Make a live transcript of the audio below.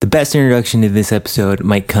best introduction to this episode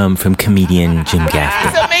might come from comedian Jim Gaffigan.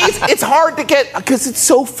 It's amazing. It's hard to get, because it's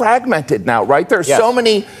so fragmented now, right? There's so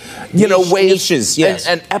many, ways niches, yes.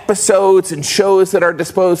 and episodes and shows at our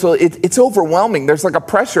disposal. It's overwhelming. There's like a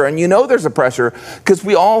pressure, and there's a pressure because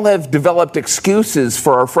we all have developed excuses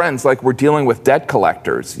for our friends, like we're dealing with debt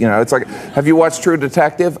collectors. It's like, have you watched True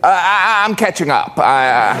Detective? I'm catching up.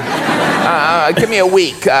 Give me a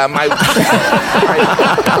week. My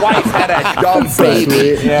wife had a dumb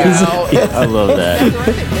baby. I love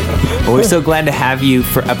that. Well, we're so glad to have you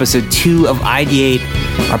for episode 2 of Ideate,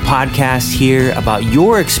 our podcast here about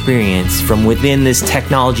your experience from within this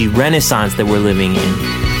technology renaissance that we're living in.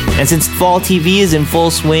 And since fall TV is in full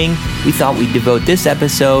swing, we thought we'd devote this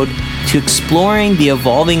episode to exploring the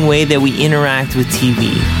evolving way that we interact with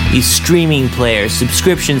TV. These streaming players,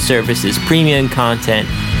 subscription services, premium content.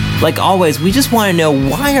 Like always, we just want to know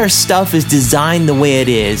why our stuff is designed the way it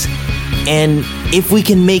is and if we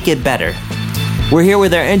can make it better. We're here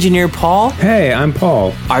with our engineer, Paul. Hey, I'm Paul.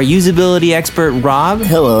 Our usability expert, Rob.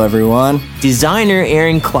 Hello, everyone. Designer,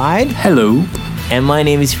 Aaron Clyde. Hello. And my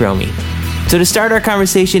name is Romy. So to start our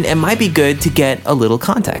conversation, it might be good to get a little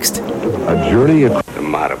context. A journey of the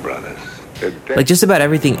Mata Brothers. Like just about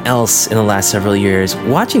everything else in the last several years,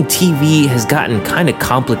 watching TV has gotten kind of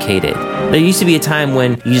complicated. There used to be a time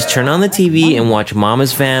when you just turn on the TV and watch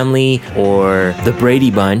Mama's Family or The Brady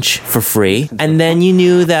Bunch for free. And then you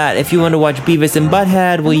knew that if you wanted to watch Beavis and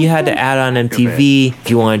Butthead, well, you had to add on MTV. If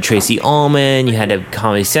you wanted Tracy Ullman, you had to have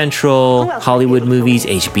Comedy Central, Hollywood movies,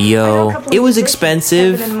 HBO. It was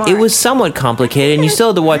expensive. It was somewhat complicated, and you still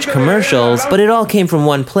had to watch commercials, but it all came from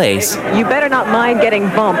one place. You better not mind getting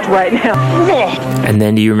bumped right now. And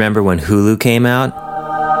then do you remember when Hulu came out?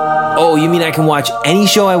 Oh, you mean I can watch any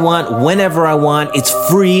show I want, whenever I want, it's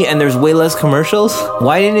free, and there's way less commercials?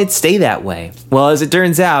 Why didn't it stay that way? Well, as it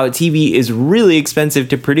turns out, TV is really expensive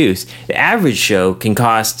to produce. The average show can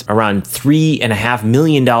cost around $3.5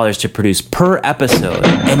 million to produce per episode.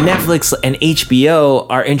 And Netflix and HBO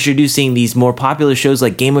are introducing these more popular shows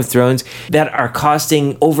like Game of Thrones that are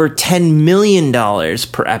costing over $10 million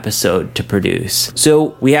per episode to produce.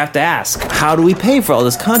 So we have to ask, how do we pay for all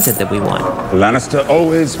this content that we want? Lannister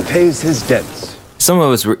always pays his debts. Some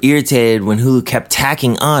of us were irritated when Hulu kept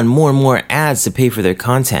tacking on more and more ads to pay for their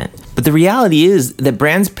content. But the reality is that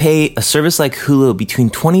brands pay a service like Hulu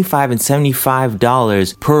between $25 and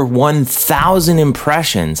 $75 per 1,000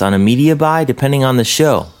 impressions on a media buy, depending on the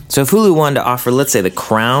show. So if Hulu wanted to offer, let's say, The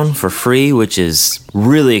Crown for free, which is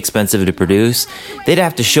really expensive to produce, they'd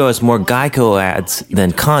have to show us more Geico ads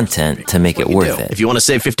than content to make it worth it. If you want to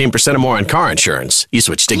save 15% or more on car insurance, you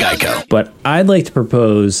switch to Geico. But I'd like to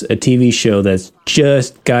propose a TV show that's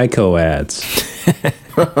just Geico ads.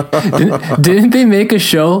 Didn't they make a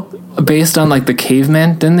show based on like the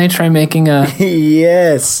cavemen? Didn't they try making a?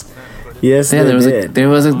 Yes. Yes, yeah, they did.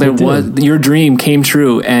 Your dream came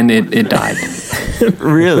true and it died.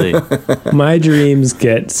 Really? My dreams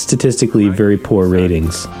get statistically very poor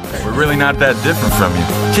ratings. We're really not that different from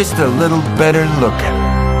you. Just a little better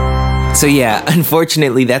looking. So yeah,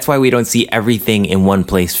 unfortunately, that's why we don't see everything in one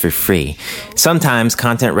place for free. Sometimes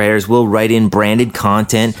content writers will write in branded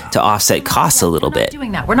content to offset costs a little bit.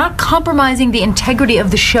 Doing that. We're not compromising the integrity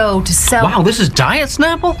of the show to sell. Wow, this is Diet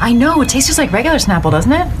Snapple? I know, it tastes just like regular Snapple,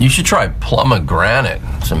 doesn't it? You should try Pomegranate.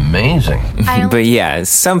 It's amazing. But yeah,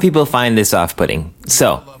 some people find this off-putting.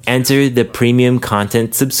 So, enter the premium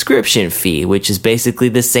content subscription fee, which is basically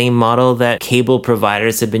the same model that cable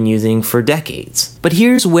providers have been using for decades. But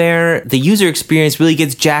here's where the user experience really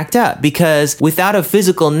gets jacked up, because without a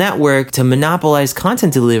physical network to monopolize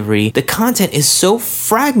content delivery, the content is so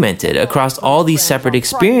fragmented across all these separate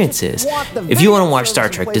experiences. If you want to watch Star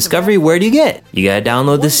Trek Discovery, where do you get? You gotta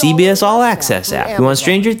download the CBS All Access app. You want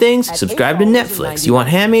Stranger Things? Subscribe to Netflix. You want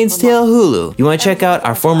Handmaid's Tale? Hulu. You want to check out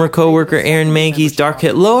our former coworker Aaron Mankey's Dark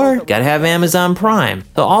Hit Lore? Gotta have Amazon Prime.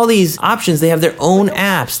 So all these options, they have their own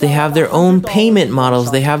apps, they have their own payment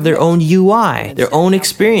models, they have their own UI, their own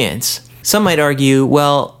experience. Some might argue,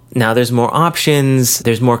 well, now there's more options,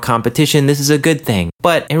 there's more competition, this is a good thing.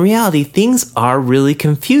 But in reality, things are really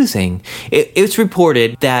confusing. It's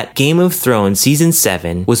reported that Game of Thrones Season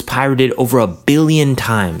 7 was pirated over 1 billion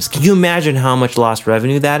times. Can you imagine how much lost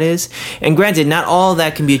revenue that is? And granted, not all of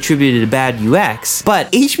that can be attributed to bad UX,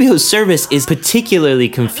 but HBO's service is particularly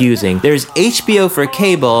confusing. There's HBO for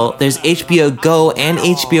cable, there's HBO Go and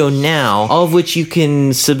HBO Now, all of which you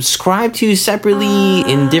can subscribe to separately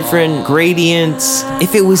in different gradients.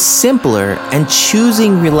 If it was simpler and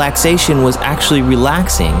choosing relaxation was actually relaxing,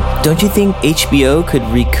 don't you think HBO could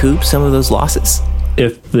recoup some of those losses?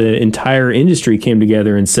 If the entire industry came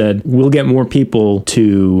together and said, we'll get more people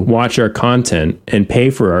to watch our content and pay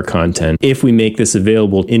for our content if we make this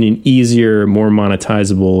available in an easier, more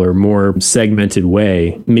monetizable or more segmented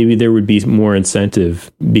way. Maybe there would be more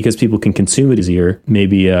incentive because people can consume it easier.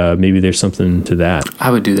 Maybe there's something to that.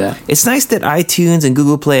 I would do that. It's nice that iTunes and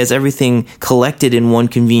Google Play has everything collected in one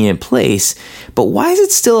convenient place, but why is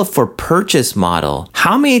it still a for purchase model?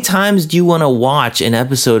 How many times do you want to watch an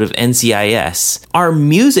episode of NCIS? Our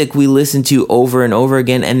music we listen to over and over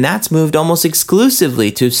again, and that's moved almost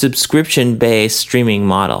exclusively to a subscription-based streaming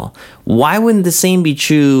model. Why wouldn't the same be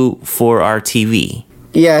true for our TV?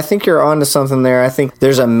 Yeah, I think you're onto something there. I think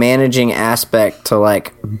there's a managing aspect to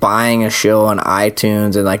like buying a show on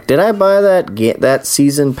iTunes and like, did I buy that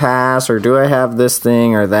season pass, or do I have this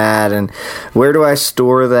thing or that, and where do I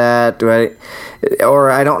store that? Or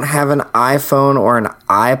I don't have an iPhone or an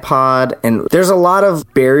iPod, and there's a lot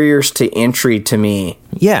of barriers to entry to me.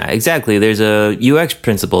 Yeah, exactly. There's a UX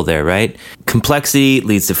principle there, right? Complexity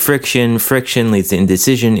leads to friction leads to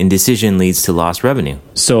indecision leads to lost revenue.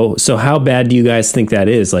 So how bad do you guys think that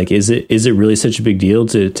is? Like, is it really such a big deal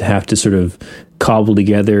to have to sort of cobble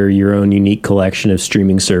together your own unique collection of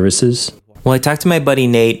streaming services? Well, I talked to my buddy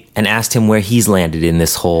Nate and asked him where he's landed in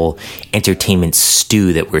this whole entertainment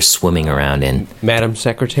stew that we're swimming around in. Madam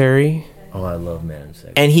Secretary. Oh, I love Madam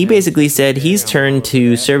Secretary. And he basically said he's turned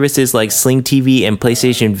to services like Sling TV and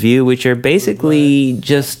PlayStation Vue, which are basically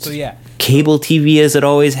just cable TV as it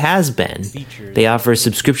always has been. They offer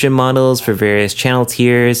subscription models for various channel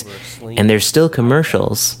tiers, and there's still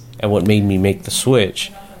commercials. And what made me make the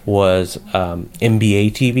switch was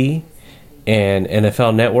NBA TV and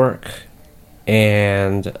NFL Network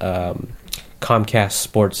and Comcast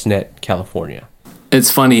Sportsnet California.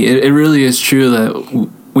 It's funny. It really is true that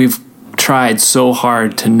we've tried so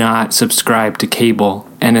hard to not subscribe to cable,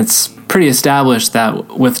 and it's pretty established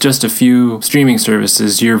that with just a few streaming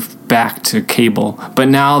services, you're back to cable. But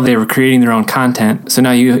now they were creating their own content, so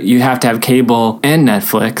now you have to have cable and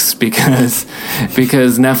Netflix because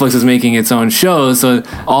Netflix is making its own shows, so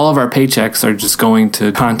all of our paychecks are just going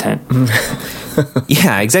to content.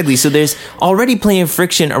 Yeah, exactly. So there's already plenty of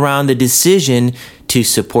friction around the decision to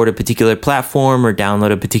support a particular platform or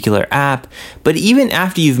download a particular app. But even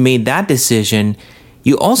after you've made that decision,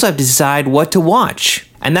 you also have to decide what to watch.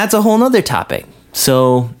 And that's a whole nother topic.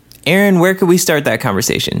 So, Aaron, where could we start that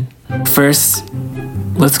conversation? First,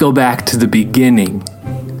 let's go back to the beginning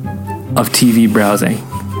of TV browsing.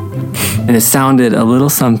 And it sounded a little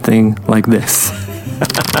something like this.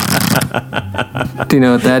 Do you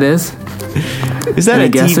know what that is? Is that a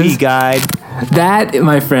TV guide? That,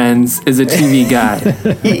 my friends, is a TV guide.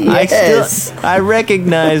 Yes. I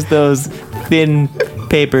recognize those thin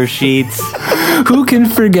paper sheets. Who can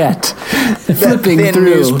forget flipping thin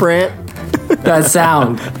through newsprint? that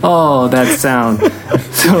sound? Oh, that sound.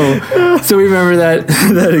 So we remember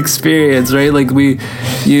that experience, right? Like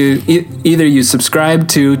either you subscribe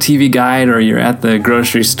to TV Guide or you're at the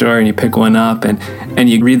grocery store and you pick one up and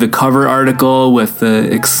you read the cover article with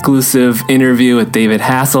the exclusive interview with David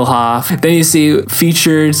Hasselhoff. Then you see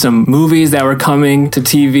featured some movies that were coming to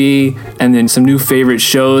TV, and then some new favorite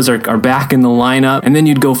shows are back in the lineup. And then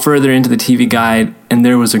you'd go further into the TV Guide and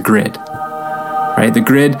there was a grid, right? The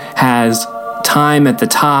grid has time at the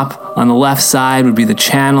top. On the left side would be the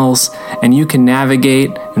channels, and you can navigate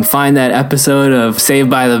and find that episode of Saved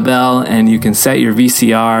by the Bell, and you can set your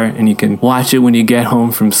VCR and you can watch it when you get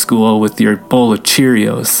home from school with your bowl of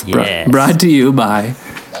Cheerios. Yes. Brought to you by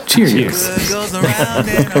Cheerios.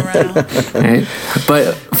 Right?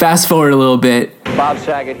 But fast forward a little bit. Bob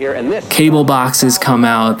Saget here, and this Cable boxes come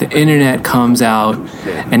out, the internet comes out,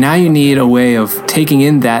 and now you need a way of taking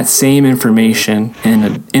in that same information in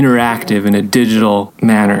an interactive, in a digital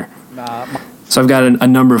manner. So I've got a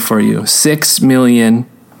number for you: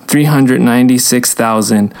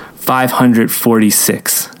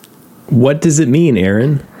 6,396,546. What does it mean,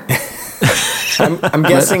 Aaron? I'm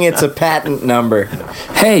guessing it's a patent number.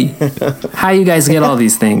 Hey, how you guys get all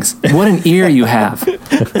these things? What an ear you have.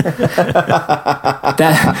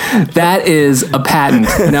 That is a patent.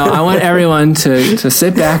 Now, I want everyone to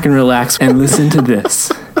sit back and relax and listen to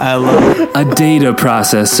this. I love it. A data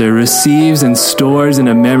processor receives and stores in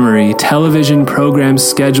a memory television program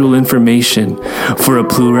schedule information for a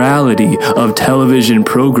plurality of television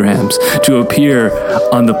programs to appear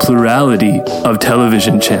on the plurality of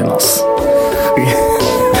television channels.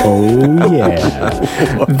 Oh, yeah.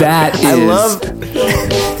 That is I love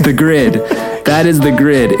the grid. That is the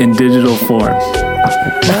grid in digital form.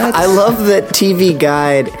 I love that TV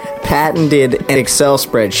Guide patented an Excel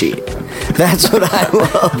spreadsheet. That's what I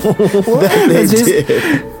love that they did.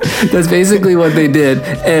 That's basically what they did.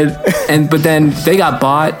 But then they got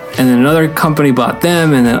bought, and then another company bought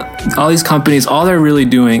them, and then all these companies, all they're really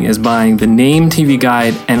doing is buying the name TV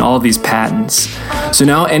Guide and all these patents. So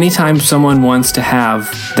now anytime someone wants to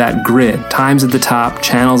have that grid, times at the top,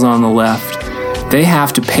 channels on the left, they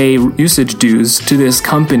have to pay usage dues to this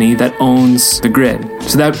company that owns the grid.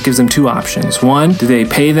 So that gives them two options. One, do they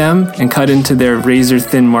pay them and cut into their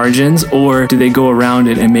razor-thin margins, or do they go around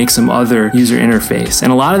it and make some other user interface?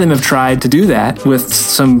 And a lot of them have tried to do that with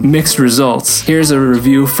some mixed results. Here's a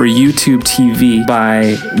review for YouTube TV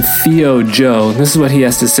by Theo Joe. This is what he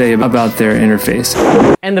has to say about their interface.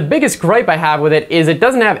 And the biggest gripe I have with it is it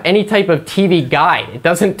doesn't have any type of TV guide. It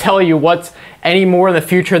doesn't tell you what's any more in the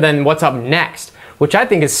future than what's up next, which I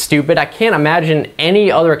think is stupid. I can't imagine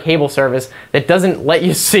any other cable service that doesn't let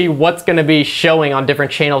you see what's going to be showing on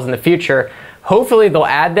different channels in the future. Hopefully they'll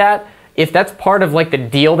add that. If that's part of like the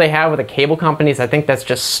deal they have with the cable companies, I think that's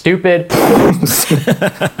just stupid.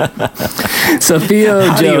 So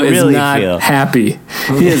Theo Joe is not happy.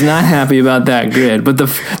 He is not happy about that grid. But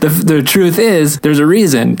the truth is, there's a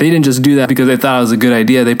reason. They didn't just do that because they thought it was a good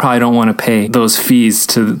idea. They probably don't want to pay those fees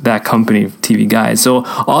to that company, TV Guide. So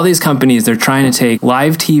all these companies, they're trying to take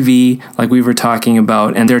live TV, like we were talking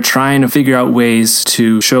about, and they're trying to figure out ways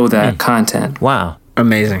to show that content. Wow.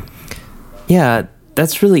 Amazing. Yeah,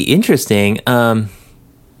 that's really interesting. But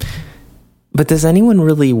does anyone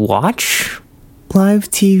really watch live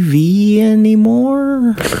TV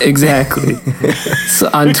anymore? Exactly. So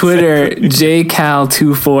on Twitter,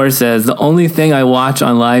 JCal24 says, the only thing I watch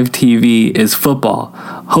on live TV is football.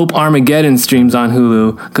 Hope Armageddon streams on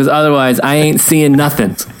Hulu, because otherwise I ain't seeing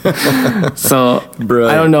nothing. So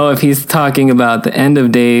I don't know if he's talking about The End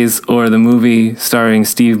of Days or the movie starring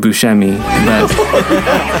Steve Buscemi. But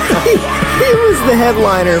he was the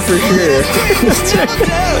headliner for sure.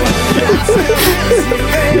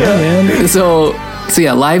 Yeah, man. So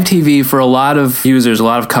yeah, live TV for a lot of users, a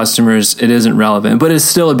lot of customers, it isn't relevant, but it's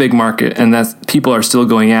still a big market, and that's people are still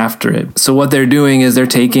going after it. So what they're doing is they're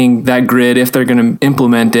taking that grid, if they're going to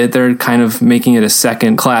implement it, they're kind of making it a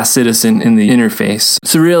second-class citizen in the interface.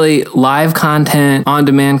 So really, live content,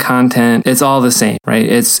 on-demand content, it's all the same, right?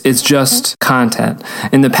 It's just content.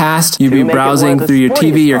 In the past, you'd be browsing through your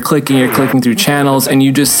TV, you're clicking through channels, and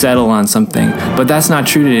you just settle on something. But that's not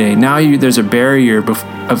true today. Now there's a barrier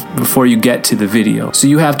before you get to the video. So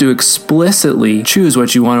you have to explicitly choose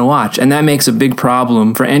what you want to watch, and that makes a big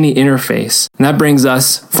problem for any interface. And that brings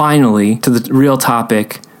us finally to the real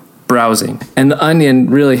topic, browsing. And The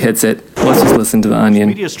Onion really hits it. Let's just listen to The Onion.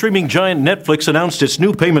 Media streaming giant Netflix announced its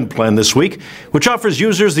new payment plan this week, which offers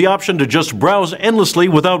users the option to just browse endlessly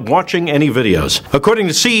without watching any videos. According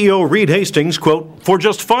to CEO Reed Hastings, quote, for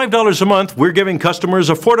just $5 a month, we're giving customers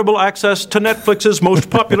affordable access to Netflix's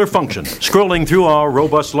most popular function, scrolling through our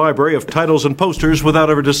robust library of titles and posters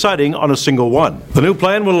without ever deciding on a single one. The new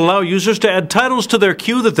plan will allow users to add titles to their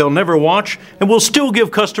queue that they'll never watch, and will still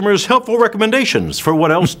give customers helpful recommendations for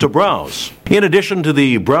what else to browse. In addition to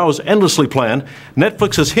the Browse Endlessly plan,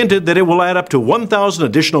 Netflix has hinted that it will add up to 1,000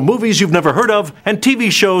 additional movies you've never heard of and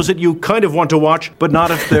TV shows that you kind of want to watch, but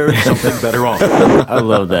not if there's something better on. I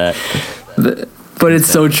love that. But it's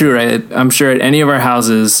so true, right? I'm sure at any of our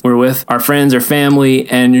houses, we're with our friends or family,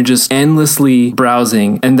 and you're just endlessly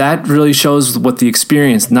browsing. And that really shows what the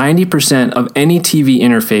experience, 90% of any TV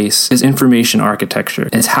interface is information architecture.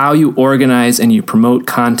 It's how you organize and you promote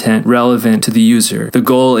content relevant to the user. The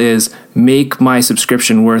goal is make my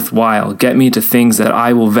subscription worthwhile. Get me to things that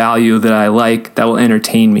I will value, that I like, that will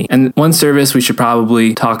entertain me. And one service we should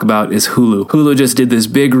probably talk about is Hulu. Hulu just did this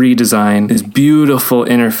big redesign, this beautiful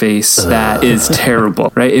interface that is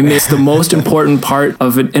terrible, right? It makes the most important part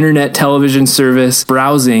of an internet television service,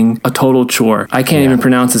 browsing, a total chore. I can't even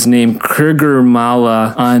pronounce his name.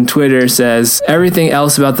 Kurgermala on Twitter says, everything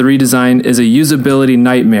else about the redesign is a usability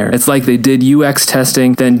nightmare. It's like they did UX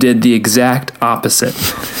testing, then did the exact opposite.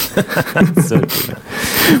 So true.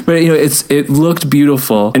 But it looked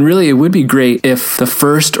beautiful, and really it would be great if the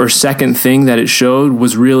first or second thing that it showed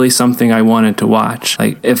was really something I wanted to watch.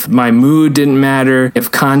 Like if my mood didn't matter,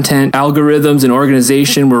 if content algorithms and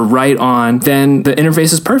organization were right on, then the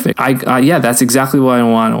interface is perfect. Yeah, that's exactly what I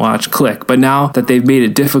want to watch. Click. But now that they've made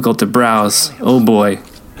it difficult to browse, oh boy.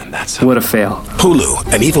 What a fail.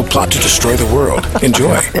 Hulu, an evil plot to destroy the world.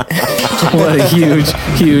 Enjoy. What a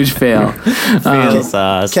huge fail.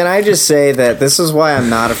 Can I just say that this is why I'm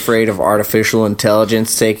not afraid of artificial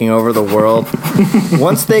intelligence taking over the world?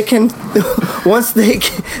 Once they can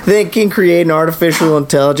create an artificial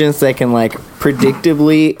intelligence that can like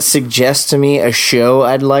predictably suggest to me a show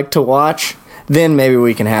I'd like to watch, then maybe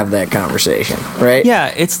we can have that conversation, right?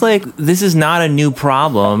 Yeah, it's like this is not a new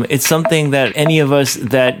problem. It's something that any of us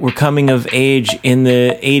that were coming of age in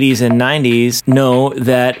the 80s and 90s know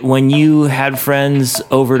that when you had friends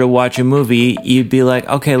over to watch a movie, you'd be like,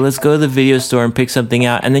 okay, let's go to the video store and pick something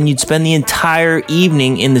out. And then you'd spend the entire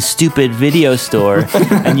evening in the stupid video store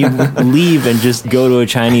and you'd leave and just go to a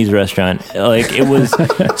Chinese restaurant. Like, it was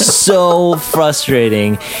so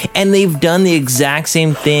frustrating. And they've done the exact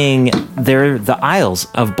same thing. They're the aisles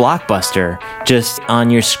of Blockbuster just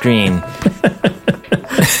on your screen.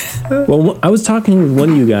 Well, I was talking with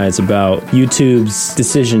one of you guys about YouTube's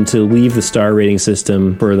decision to leave the star rating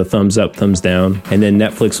system for the thumbs up, thumbs down, and then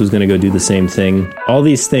Netflix was going to go do the same thing. All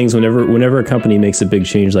these things, whenever a company makes a big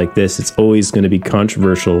change like this, it's always going to be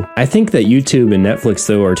controversial. I think that YouTube and Netflix,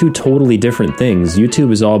 though, are two totally different things.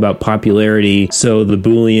 YouTube is all about popularity, so the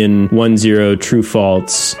Boolean 1-0 true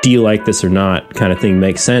false, do you like this or not kind of thing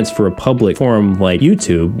makes sense for a public forum like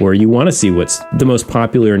YouTube, where you want to see what's the most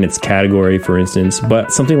popular in its category, for instance.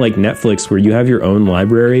 But something like Netflix, where you have your own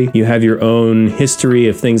library, you have your own history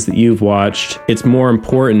of things that you've watched, it's more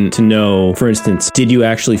important to know, for instance, did you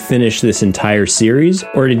actually finish this entire series,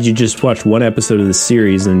 or did you just watch one episode of the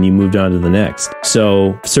series and you moved on to the next?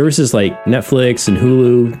 So services like Netflix and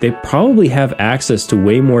Hulu, they probably have access to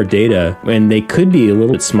way more data, and they could be a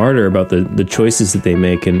little bit smarter about the choices that they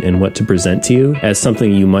make and what to present to you as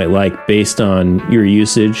something you might like based on your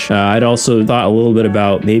usage. I'd also thought a little bit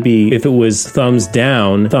about maybe if it was thumbs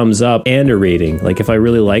down, thumbs up, and a rating. Like, if I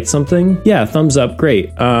really liked something, yeah, thumbs up,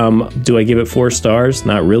 great. Do I give it 4 stars?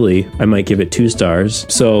 Not really. I might give it 2 stars.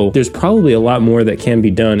 So there's probably a lot more that can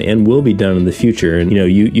be done and will be done in the future. And,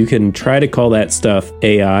 you can try to call that stuff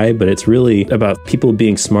AI, but it's really about people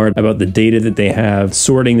being smart about the data that they have,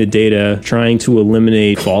 sorting the data, trying to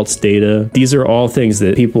eliminate false data. These are all things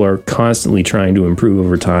that people are constantly trying to improve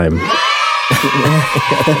over time.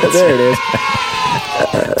 There it is.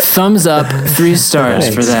 Thumbs up, 3 stars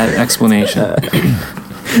Thanks. for that explanation.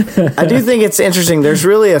 I do think it's interesting. There's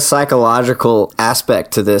really a psychological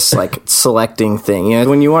aspect to this, like, selecting thing.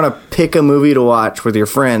 When you want to pick a movie to watch with your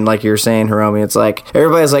friend, like you're saying, Hiromi, it's like,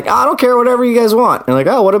 everybody's like, I don't care, whatever you guys want. And you're like,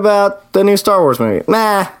 oh, what about the new Star Wars movie?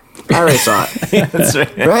 Nah, I already saw it. Yeah, that's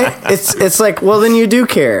right. Right? It's like, well, then you do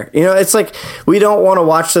care. It's like, we don't want to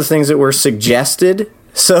watch the things that were suggested.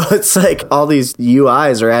 So it's like all these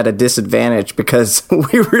UIs are at a disadvantage because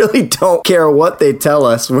we really don't care what they tell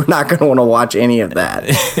us. We're not going to want to watch any of that.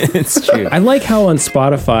 It's true. I like how on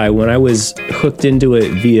Spotify, when I was hooked into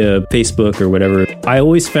it via Facebook or whatever, I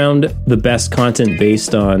always found the best content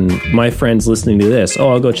based on my friends listening to this.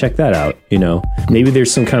 Oh, I'll go check that out. Maybe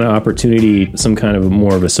there's some kind of opportunity, some kind of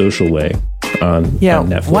more of a social way on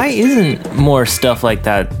Netflix. Why isn't more stuff like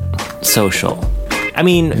that social? I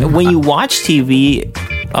mean, when you watch TV,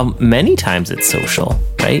 many times it's social,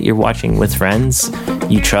 right? You're watching with friends.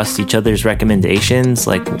 You trust each other's recommendations.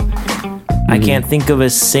 Like, I can't think of a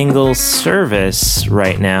single service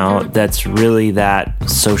right now that's really that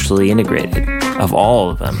socially integrated of all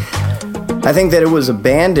of them. I think that it was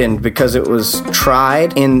abandoned because it was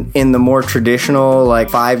tried in the more traditional, like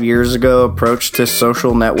 5 years ago, approach to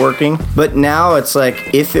social networking. But now it's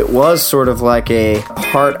like, if it was sort of like a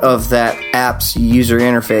part of that app's user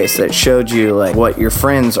interface that showed you like what your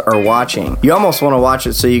friends are watching, you almost want to watch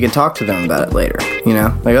it so you can talk to them about it later.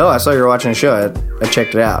 Like, oh, I saw you were watching a show. I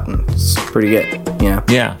checked it out and it's pretty good.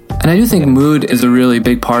 Yeah. And I do think mood is a really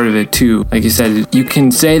big part of it too. Like you said, you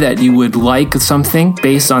can say that you would like something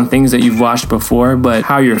based on things that you've watched before, but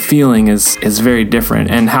how you're feeling is very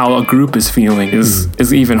different, and how a group is feeling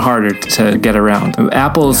is even harder to get around.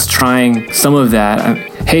 Apple's trying some of that.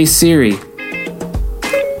 Hey Siri,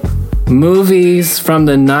 movies from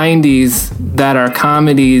the 90s that are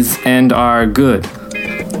comedies and are good.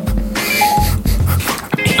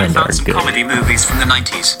 I found some comedy movies from the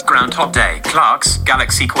 90s. Groundhog Day, Clarks,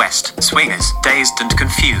 Galaxy Quest, Swingers, Dazed and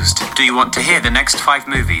Confused. Do you want to hear the next 5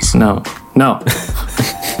 movies? No.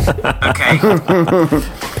 Okay.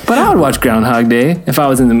 But I would watch Groundhog Day if I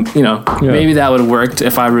was in the, maybe that would have worked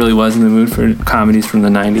if I really was in the mood for comedies from the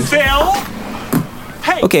 90s.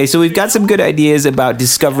 Okay, so we've got some good ideas about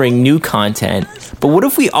discovering new content, but what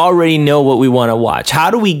if we already know what we want to watch? How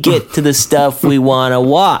do we get to the stuff we want to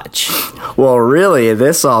watch? Well, really,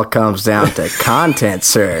 this all comes down to content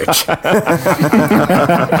search.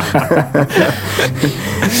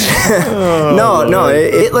 No.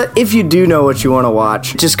 If you do know what you want to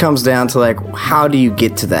watch, it just comes down to like, how do you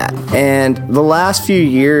get to that? And the last few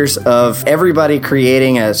years of everybody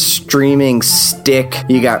creating a streaming stick,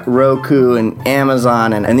 you got Roku and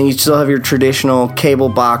Amazon, and then you still have your traditional cable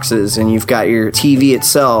boxes, and you've got your TV TV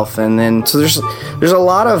itself. And then, so there's a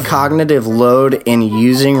lot of cognitive load in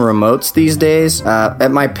using remotes these days.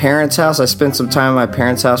 At my parents' house, I spent some time at my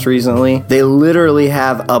parents' house recently. They literally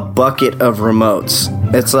have a bucket of remotes.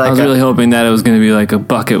 It's like I was really hoping that it was going to be like a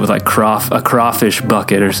bucket with like a crawfish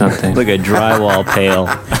bucket or something. Like a drywall pail.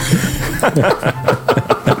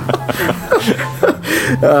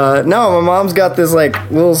 No, my mom's got this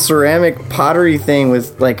like little ceramic pottery thing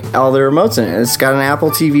with like all the remotes in it. It's got an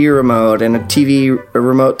Apple TV remote and a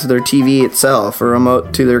remote to their TV itself, a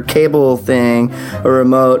remote to their cable thing, a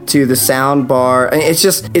remote to the sound bar. I mean,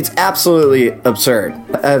 it's absolutely absurd.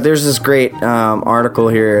 There's this great article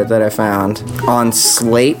here that I found on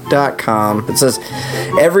slate.com. It says,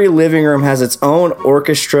 every living room has its own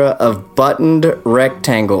orchestra of buttoned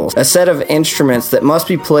rectangles, a set of instruments that must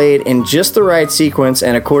be played in just the right sequence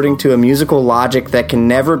and according to a musical logic that can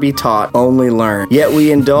never be taught, only learned. Yet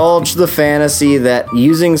we indulge the fantasy that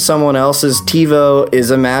using someone else's TiVo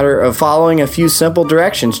is a matter of following a few simple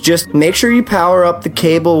directions. Just make sure you power up the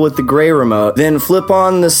cable with the gray remote, then flip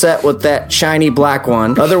on the set with that shiny black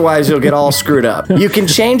one. Otherwise, you'll get all screwed up. You can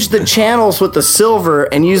change the channels with the silver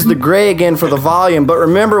and use the gray again for the volume, but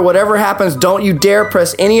remember, whatever happens, don't you dare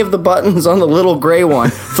press any of the buttons on the little gray one.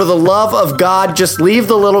 For the love of God, just leave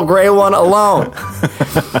the little gray one alone.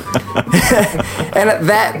 And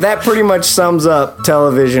that pretty much sums up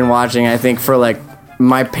television watching, I think, for like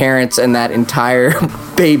my parents and that entire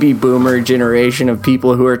baby boomer generation of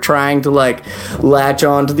people who are trying to like latch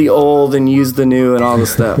on to the old and use the new and all the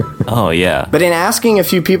stuff. Oh, yeah. But in asking a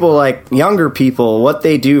few people, like younger people, what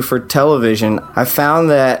they do for television, I found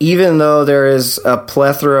that even though there is a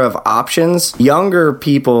plethora of options, younger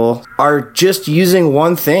people are just using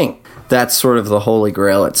one thing. That's sort of the holy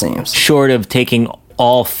grail, it seems. Short of taking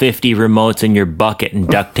all 50 remotes in your bucket and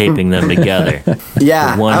duct taping them together.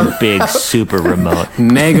 Yeah. One big super remote.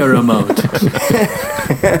 Mega remote.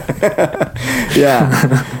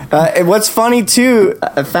 Yeah. And what's funny, too,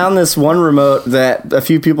 I found this one remote that a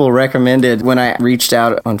few people recommended when I reached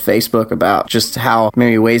out on Facebook about just how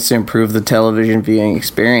maybe ways to improve the television viewing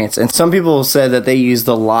experience. And some people said that they use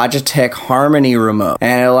the Logitech Harmony remote,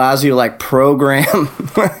 and it allows you to, like, program...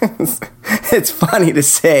 It's funny to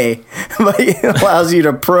say, but it allows you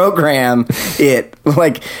to program it.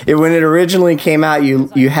 Like, when it originally came out,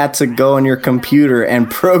 you had to go on your computer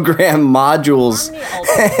and program modules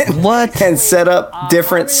and set up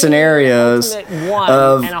different scenarios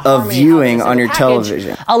of viewing on your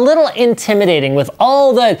television. A little intimidating with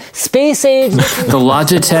all the space age... The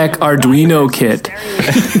Logitech Arduino kit.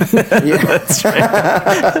 Yeah, that's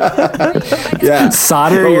right. Yeah.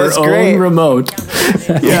 Solder your own remote.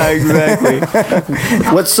 Yeah, exactly.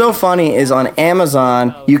 What's so funny is on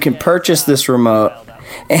Amazon, you can purchase this remote,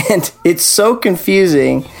 and it's so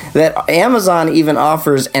confusing that Amazon even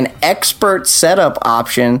offers an expert setup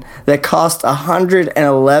option that costs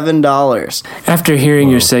 $111. After hearing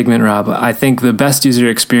your segment, Rob, I think the best user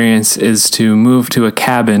experience is to move to a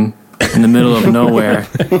cabin in the middle of nowhere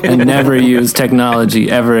and never use technology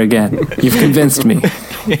ever again. You've convinced me.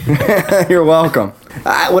 You're welcome.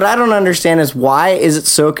 What I don't understand is why is it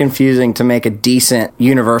so confusing to make a decent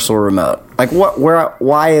universal remote? Like,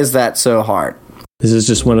 why is that so hard? This is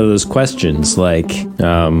just one of those questions, like,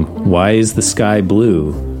 why is the sky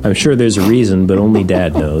blue? I'm sure there's a reason, but only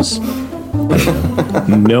Dad knows.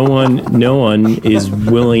 No one is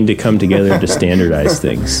willing to come together to standardize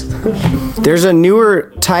things. There's a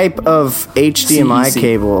newer type of HDMI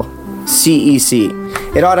cable,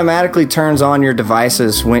 CEC. It automatically turns on your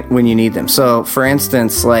devices when you need them. So, for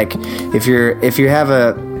instance, like if you have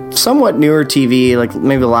a somewhat newer TV, like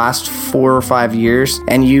maybe the last 4 or 5 years,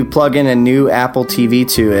 and you plug in a new Apple TV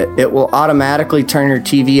to it, it will automatically turn your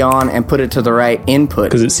TV on and put it to the right input.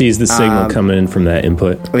 Because it sees the signal coming in from that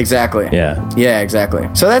input. Exactly. Yeah. Yeah, exactly.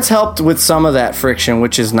 So that's helped with some of that friction,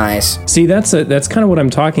 which is nice. See, that's kind of what I'm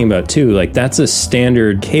talking about too. Like, that's a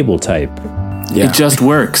standard cable type. Yeah. It just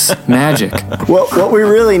works. Magic. What we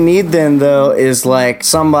really need then, though, is like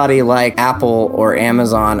somebody like Apple or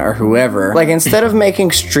Amazon or whoever. Like, instead of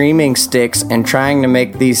making streaming sticks and trying to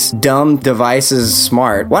make these dumb devices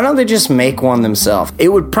smart, why don't they just make one themselves?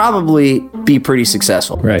 It would probably be pretty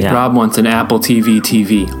successful. Right. Yeah. Rob wants an Apple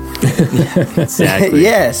TV. Exactly.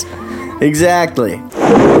 Yes, exactly.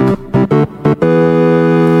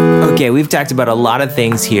 Okay, we've talked about a lot of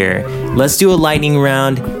things here. Let's do a lightning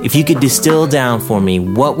round. If you could distill down for me,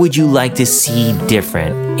 what would you like to see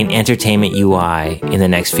different in entertainment UI in the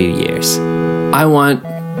next few years? I want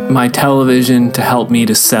my television to help me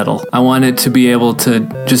to settle. I want it to be able to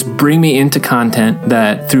just bring me into content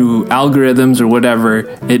that through algorithms or whatever,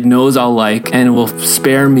 it knows I'll like, and it will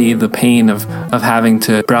spare me the pain of having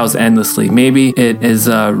to browse endlessly. Maybe it is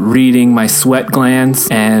reading my sweat glands,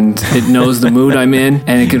 and it knows the mood I'm in,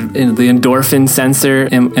 and the endorphin sensor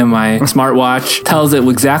in my smartwatch tells it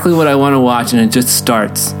exactly what I want to watch, and it just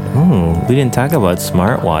starts. Oh, we didn't talk about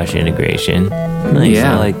smartwatch integration. Nice,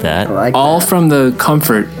 Yeah. I like that. All from the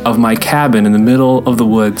comfort of my cabin in the middle of the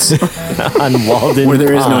woods. On Walden where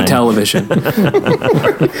there is no Pond. television.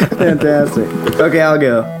 Fantastic. Okay, I'll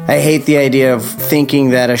go. I hate the idea of thinking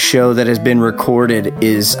that a show that has been recorded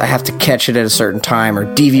is I have to catch it at a certain time or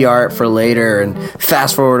DVR it for later and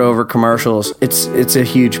fast forward over commercials. It's a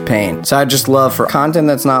huge pain. So I'd just love for content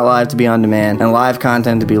that's not live to be on demand and live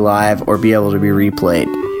content to be live or be able to be replayed.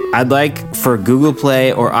 I'd like for Google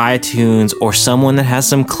Play or iTunes or someone that has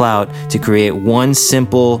some clout to create one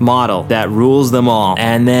simple model that rules them all,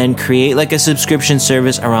 and then create like a subscription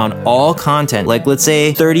service around all content. Like let's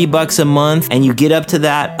say $30 a month, and you get up to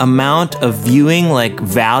that amount of viewing like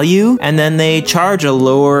value, and then they charge a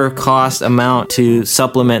lower cost amount to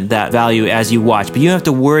supplement that value as you watch. But you don't have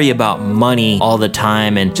to worry about money all the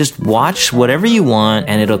time, and just watch whatever you want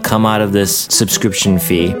and it'll come out of this subscription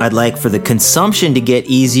fee. I'd like for the consumption to get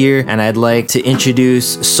easier, and I'd like to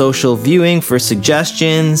introduce social viewing for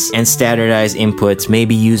suggestions and standardized inputs.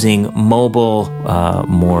 Maybe using mobile,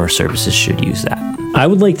 more services should use that. I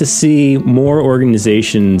would like to see more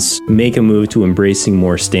organizations make a move to embracing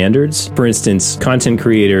more standards. For instance, content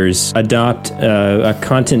creators adopt a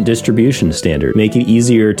content distribution standard. Make it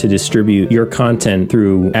easier to distribute your content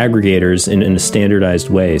through aggregators in a standardized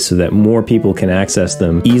way so that more people can access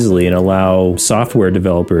them easily and allow software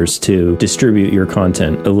developers to distribute your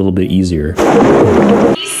content a little bit easier.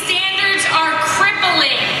 These standards are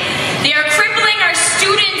crippling. They are crippling our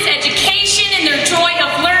students' education and their joy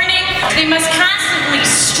of learning. They must constantly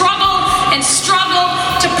struggle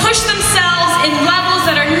to push themselves in levels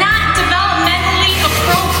that are not developmentally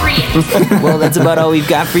appropriate. Well, that's about all we've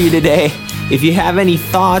got for you today. If you have any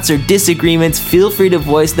thoughts or disagreements, feel free to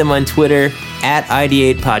voice them on Twitter at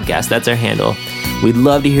Ideate Podcast. That's our handle. We'd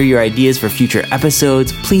love to hear your ideas for future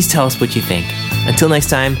episodes. Please tell us what you think. Until next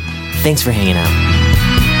time, thanks for hanging out.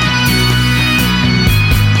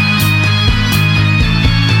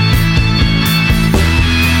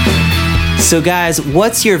 So guys,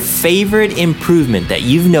 what's your favorite improvement that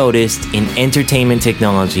you've noticed in entertainment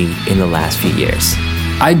technology in the last few years?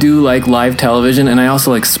 I do like live television, and I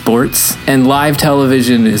also like sports. And live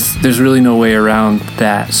television there's really no way around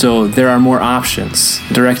that. So there are more options.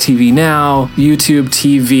 DirecTV Now, YouTube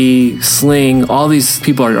TV, Sling, all these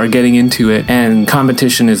people are getting into it, and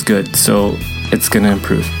competition is good. So it's going to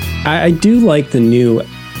improve. I do like the new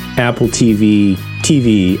Apple TV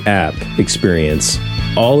app experience.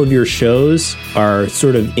 All of your shows are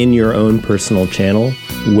sort of in your own personal channel,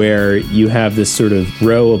 where you have this sort of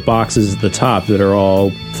row of boxes at the top that are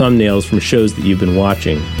all thumbnails from shows that you've been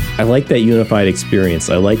watching. I like that unified experience.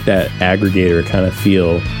 I like that aggregator kind of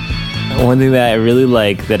feel. One thing that I really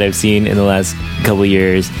like that I've seen in the last couple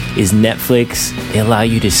years is Netflix. They allow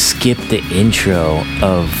you to skip the intro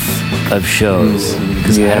of shows,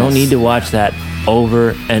 because I don't need to watch that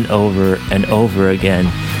over and over and over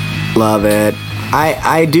again. Love it.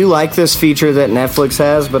 I do like this feature that Netflix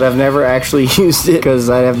has, but I've never actually used it because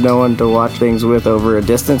I have no one to watch things with over a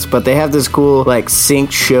distance. But they have this cool like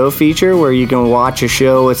synced show feature where you can watch a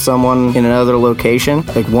show with someone in another location.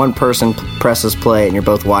 Like one person presses play and you're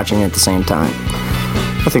both watching at the same time.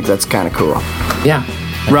 I think that's kind of cool. Yeah.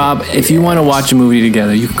 Rob, if you want to watch a movie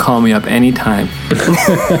together, you can call me up anytime.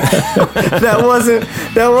 That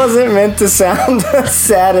wasn't meant to sound as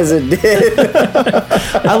sad as it did.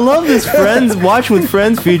 I love this friends watch with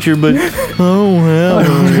friends feature, but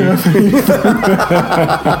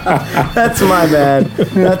that's my bad.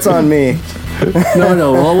 That's on me.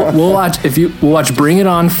 No, we'll watch. We'll watch Bring It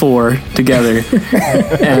On 4 together,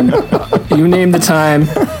 and you name the time,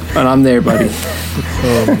 and I'm there, buddy.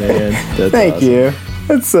 Oh man, that's Thank awesome. you.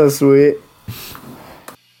 That's so sweet.